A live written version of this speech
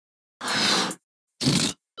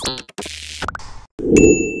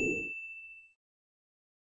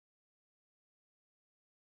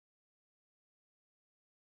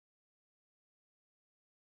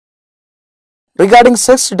Regarding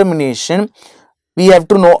sex determination, we have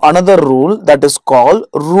to know another rule, that is called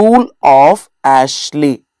rule of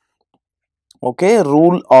Ashley. Okay,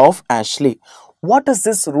 rule of Ashley. What is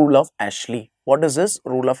this rule of Ashley? What is this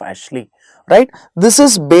rule of Ashley? Right? This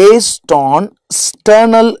is based on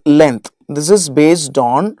sternal length. This is based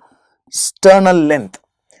on sternal length.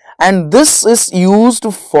 And this is used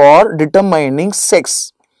for determining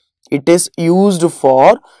sex. It is used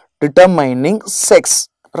for determining sex.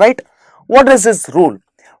 Right? What is this rule?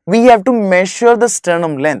 We have to measure the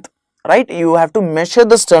sternum length. Right? You have to measure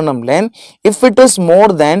the sternum length if it is more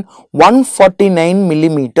than 149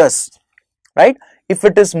 millimeters. Right? If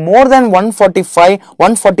it is more than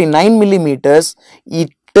 149 millimeters,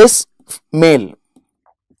 it is male.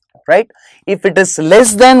 Right? If it is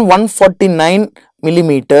less than 149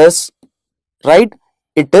 millimeters, right,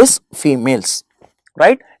 it is females.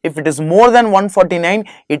 Right? If it is more than 149,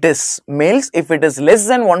 it is males. If it is less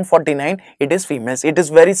than 149, it is females. It is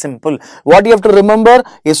very simple. What you have to remember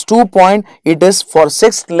is 2 points. It is for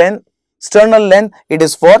sex length, sternal length. It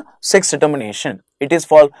is for sex determination. It is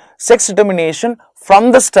for sex determination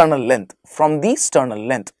from the sternal length. From the sternal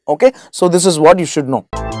length. Okay. So this is what you should know.